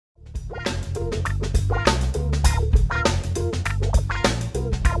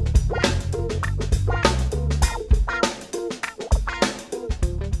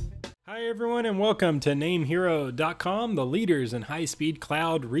everyone, and welcome to NameHero.com, the leaders in high-speed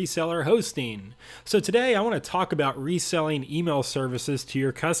cloud reseller hosting. So today I want to talk about reselling email services to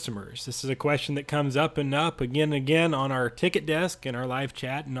your customers. This is a question that comes up and up again and again on our ticket desk, in our live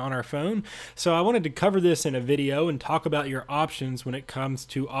chat, and on our phone. So I wanted to cover this in a video and talk about your options when it comes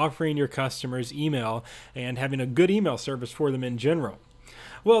to offering your customers email and having a good email service for them in general.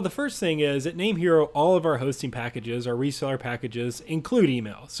 Well, the first thing is at NameHero, all of our hosting packages, our reseller packages, include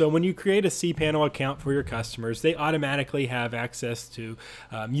email. So when you create a cPanel account for your customers, they automatically have access to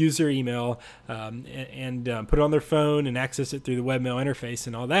use their email and put it on their phone and access it through the webmail interface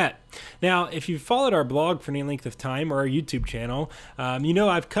and all that. Now, if you've followed our blog for any length of time or our YouTube channel, you know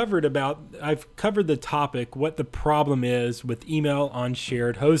I've covered the topic, what the problem is with email on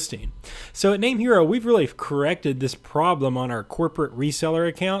shared hosting. So at NameHero, we've really corrected this problem on our corporate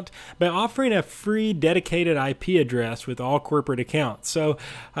reseller account by offering a free dedicated IP address with all corporate accounts. So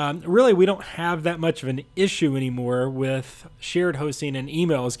really we don't have that much of an issue anymore with shared hosting and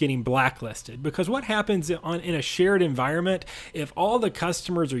emails getting blacklisted, because what happens in a shared environment, if all the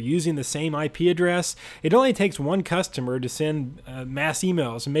customers are using the same IP address, it only takes one customer to send mass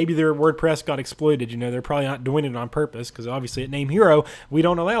emails, and maybe their WordPress got exploited. You know, they're probably not doing it on purpose, because obviously at NameHero we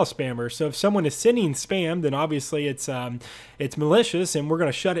don't allow spammers. So if someone is sending spam, then obviously it's malicious, and we're going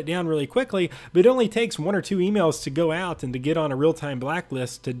to shut it down really quickly. But it only takes one or two emails to go out and to get on a real-time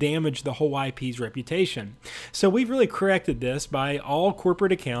blacklist to damage the whole IP's reputation. So we've really corrected this by all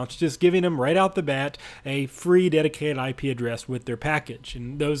corporate accounts just giving them right out the bat a free dedicated IP address with their package.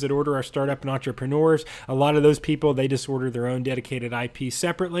 And those that order our startup and entrepreneurs, a lot of those people, they just order their own dedicated IP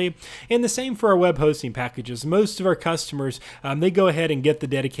separately. And the same for our web hosting packages. Most of our customers, they go ahead and get the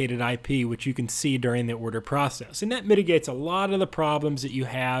dedicated IP, which you can see during the order process. And that mitigates a lot of the problems that you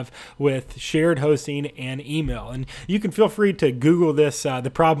have with shared hosting and email. And you can feel free to Google this,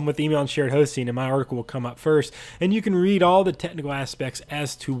 the problem with email and shared hosting, and my article will come up first, and you can read all the technical aspects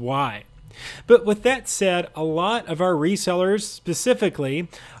as to why. But with that said, a lot of our resellers specifically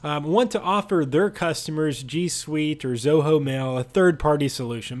want to offer their customers G Suite or Zoho Mail, a third-party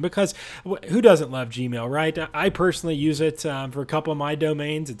solution, because who doesn't love Gmail, right? I personally use it for a couple of my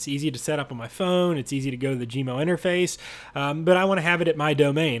domains. It's easy to set up on my phone. It's easy to go to the Gmail interface, but I want to have it at my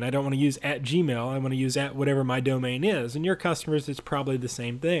domain. I don't want to use at Gmail. I want to use at whatever my domain is. And your customers, it's probably the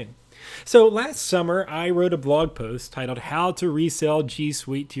same thing. So last summer, I wrote a blog post titled How to Resell G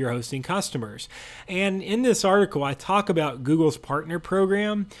Suite to Your Hosting Customers. And in this article, I talk about Google's partner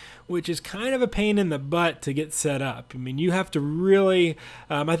program, which is kind of a pain in the butt to get set up. I mean, you have to really,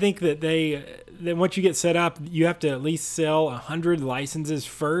 I think that once you get set up, you have to at least sell 100 licenses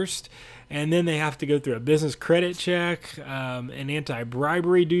first. And then they have to go through a business credit check, an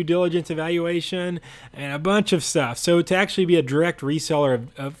anti-bribery due diligence evaluation, and a bunch of stuff. So to actually be a direct reseller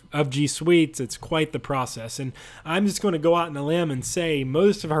of G Suites, it's quite the process. And I'm just going to go out on a limb and say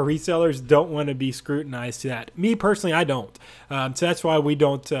most of our resellers don't want to be scrutinized to that. Me personally, I don't. So that's why we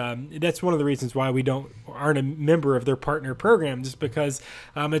don't. That's one of the reasons why we aren't a member of their partner program, just because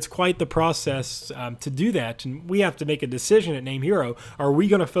it's quite the process to do that. And we have to make a decision at NameHero. Are we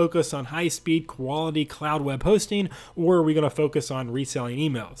going to focus on high-speed quality cloud web hosting, or are we going to focus on reselling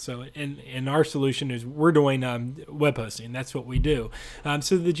email? So in our solution is we're doing web hosting. That's what we do.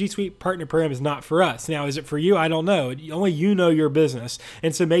 So the G Suite partner program is not for us. Now, is it for you? I don't know. Only you know your business.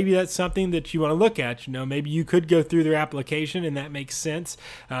 And so maybe that's something that you want to look at. You know, maybe you could go through their application, and that makes sense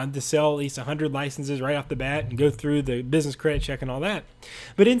to sell at least 100 licenses right off the bat and go through the business credit check and all that.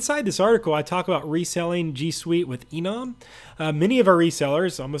 But inside this article, I talk about reselling G Suite with Enom. Many of our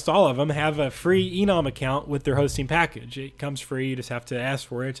resellers, almost all of them, have a free Enom account with their hosting package. It comes free. You just have to ask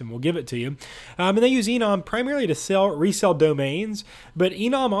for it, and we'll give it to you. And they use Enom primarily to resell domains, but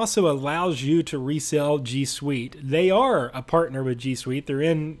Enom also allows you to resell G Suite. They are a partner with G Suite. They're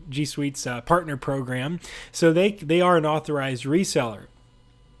in G Suite's partner program, so they are an authorized reseller.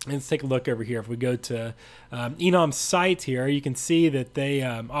 Let's take a look over here. If we go to Enom's site here, you can see that they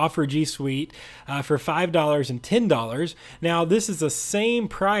offer G Suite for $5 and $10. Now, this is the same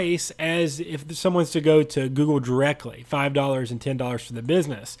price as if someone's to go to Google directly, $5 and $10 for the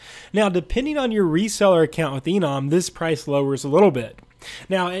business. Now, depending on your reseller account with Enom, this price lowers a little bit.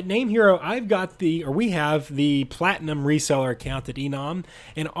 Now at NameHero, we have the Platinum reseller account at Enom,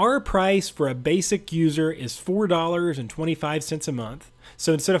 and our price for a basic user is $4.25 a month.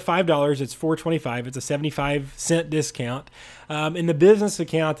 So instead of $5, it's $4.25. It's a 75-cent discount. And the business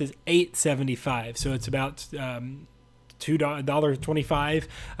account is $8.75. So it's about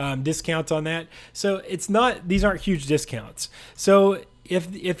 $2.25 discounts on that. So these aren't huge discounts. So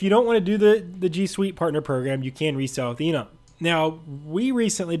if you don't want to do the G Suite partner program, you can resell with Enom. Now, we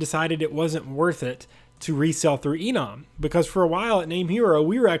recently decided it wasn't worth it to resell through Enom, because for a while at NameHero,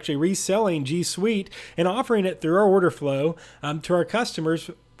 we were actually reselling G Suite and offering it through our order flow to our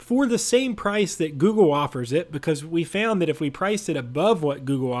customers for the same price that Google offers it, because we found that if we priced it above what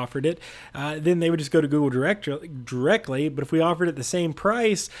Google offered it, then they would just go to Google directly. But if we offered it the same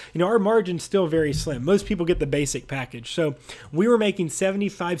price, our margin's still very slim. Most people get the basic package. So we were making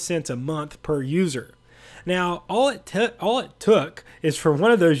 75 cents a month per user. Now, all it took is for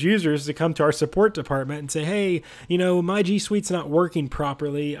one of those users to come to our support department and say, hey, my G Suite's not working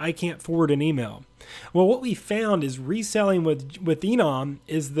properly. I can't forward an email. Well, what we found is reselling with Enom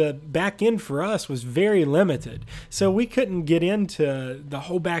is the back end for us was very limited. So we couldn't get into the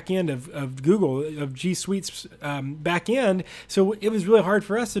whole back end of Google, of G Suite's back end. So it was really hard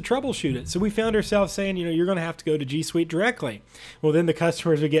for us to troubleshoot it. So we found ourselves saying, you're going to have to go to G Suite directly. Well, then the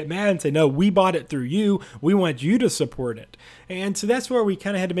customers would get mad and say, no, we bought it through you. We want you to support it. And so that's where we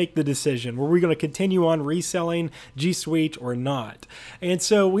kind of had to make the decision. Were we going to continue on reselling G Suite or not? And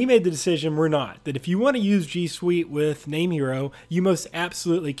so we made the decision we're not. That if you want to use G Suite with NameHero, you most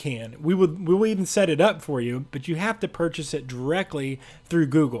absolutely can. We'll even set it up for you, but you have to purchase it directly through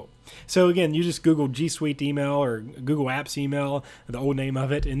Google. So again, you just Google G Suite email or Google Apps email, the old name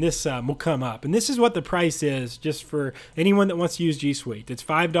of it, and this will come up. And this is what the price is just for anyone that wants to use G Suite. It's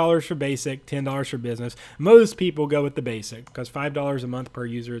 $5 for basic, $10 for business. Most people go with the basic because $5 a month per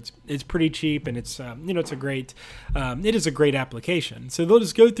user. It's pretty cheap, and it's it's a great it is a great application. So they'll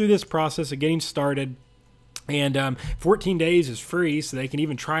just go through this process of getting started. And 14 days is free, so they can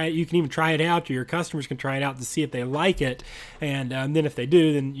even try it. You can even try it out, or your customers can try it out to see if they like it. And then if they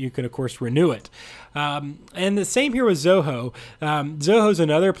do, then you can, of course, renew it. And the same here with Zoho. Zoho is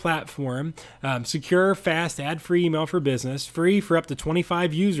another platform, secure, fast, ad-free email for business, free for up to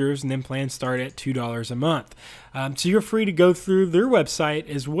 25 users, and then plans start at $2 a month. So you're free to go through their website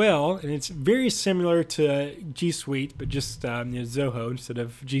as well, and it's very similar to G Suite, but just Zoho instead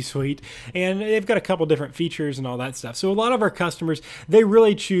of G Suite. And they've got a couple different features and all that stuff. So a lot of our customers, they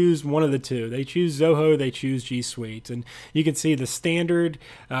really choose one of the two. They choose Zoho, they choose G Suite, and you can see the standard,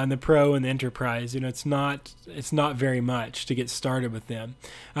 and the pro, and the enterprise. It's not very much to get started with them.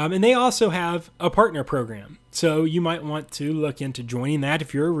 And they also have a partner program. So you might want to look into joining that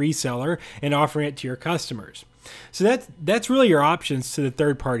if you're a reseller and offering it to your customers. So that's really your options to the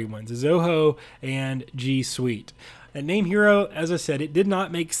third-party ones, Zoho and G Suite. At NameHero, as I said, it did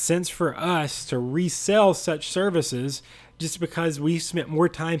not make sense for us to resell such services just because we spent more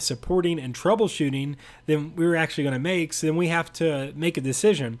time supporting and troubleshooting than we were actually going to make. So then we have to make a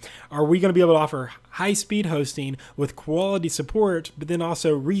decision. Are we going to be able to offer high-speed hosting with quality support, but then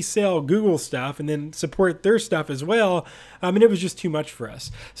also resell Google stuff and then support their stuff as well? It was just too much for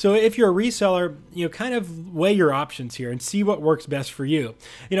us. So if you're a reseller, kind of weigh your options here and see what works best for you.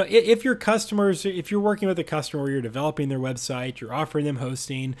 If your customers, if you're working with a customer where you're developing their website, you're offering them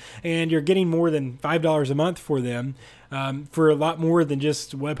hosting, and you're getting more than $5 a month for them, for a lot more than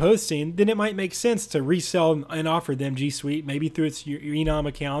just web hosting, then it might make sense to resell and offer them G Suite, maybe through your Enom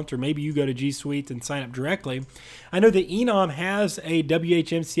account, or maybe you go to G Suite and sign up directly. I know that Enom has a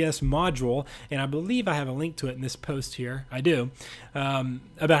WHMCS module, and I believe I have a link to it in this post here. I do,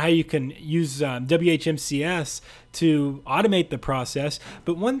 about how you can use WHMCS to automate the process.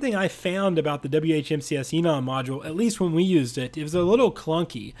 But one thing I found about the WHMCS Enom module, at least when we used it, it was a little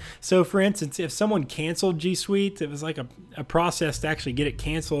clunky. So for instance, if someone canceled G Suite, it was like a process to actually get it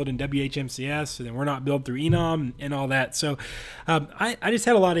canceled in WHMCS, so then we're not billed through Enom and all that. So I just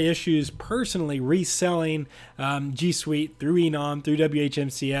had a lot of issues personally reselling G Suite through Enom, through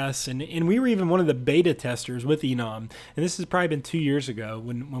WHMCS, and we were even one of the beta testers with Enom. And this has probably been 2 years ago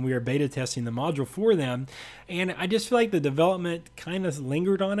when we were beta testing the module for them. And I just feel like the development kind of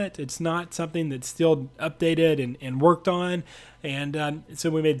lingered on it. It's not something that's still updated and worked on. And so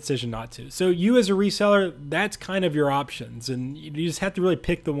we made a decision not to. So you as a reseller, that's kind of your options. And you just have to really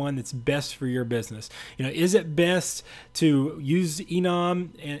pick the one that's best for your business. Is it best to use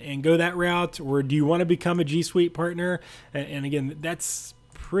Enom and go that route? Or do you want to become a G Suite partner? And again, that's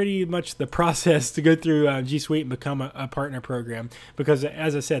pretty much the process to go through G Suite and become a partner program, because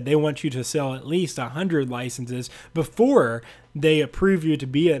as I said, they want you to sell at least 100 licenses before they approve you to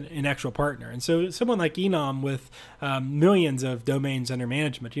be an actual partner. And so someone like Enom with millions of domains under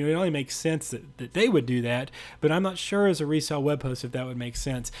management, it only makes sense that they would do that, but I'm not sure as a resale web host if that would make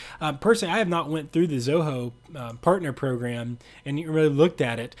sense. Personally, I have not went through the Zoho partner program and really looked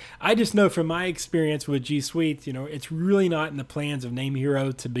at it. I just know from my experience with G Suite, it's really not in the plans of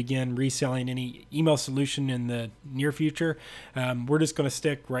NameHero to begin reselling any email solution in the near future. We're just going to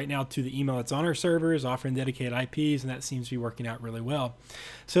stick right now to the email that's on our servers, offering dedicated IPs, and that seems to be working out really well.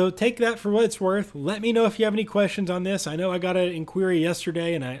 So take that for what it's worth. Let me know if you have any questions on this. I know I got an inquiry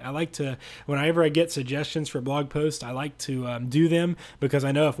yesterday, and I like to, whenever I get suggestions for blog posts, I like to do them, because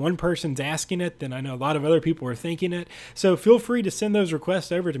I know if one person's asking it, then I know a lot of other people are thinking it. So feel free to send those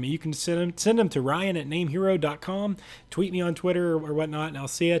requests over to me. You can send them to Ryan@NameHero.com, tweet me on Twitter or whatnot, and I'll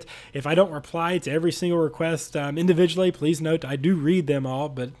see it. If I don't reply to every single request individually, please note I do read them all,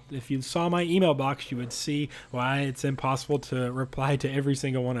 but if you saw my email box, you would see why it's impossible to reply to every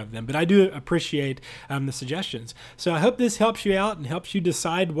single one of them. But I do appreciate the suggestions. So I hope this helps you out and helps you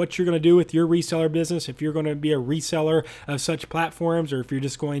decide what you're going to do with your reseller business, if you're going to be a reseller of such platforms, or if you're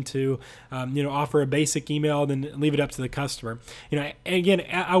just going to offer a basic email, then leave it up to the customer. Again,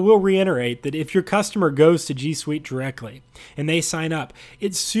 I will reiterate that if your customer goes to G Suite directly and they sign up,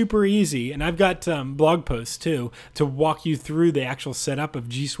 it's super easy. And I've got blog posts too to walk you through the actual setup of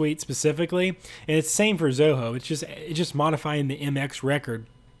G Suite specifically. And it's the same for Zoho. It's just modifying the MX record.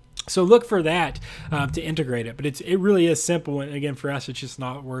 So look for that to integrate it. But it really is simple. And again, for us, it's just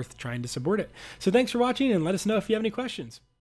not worth trying to support it. So thanks for watching, and let us know if you have any questions.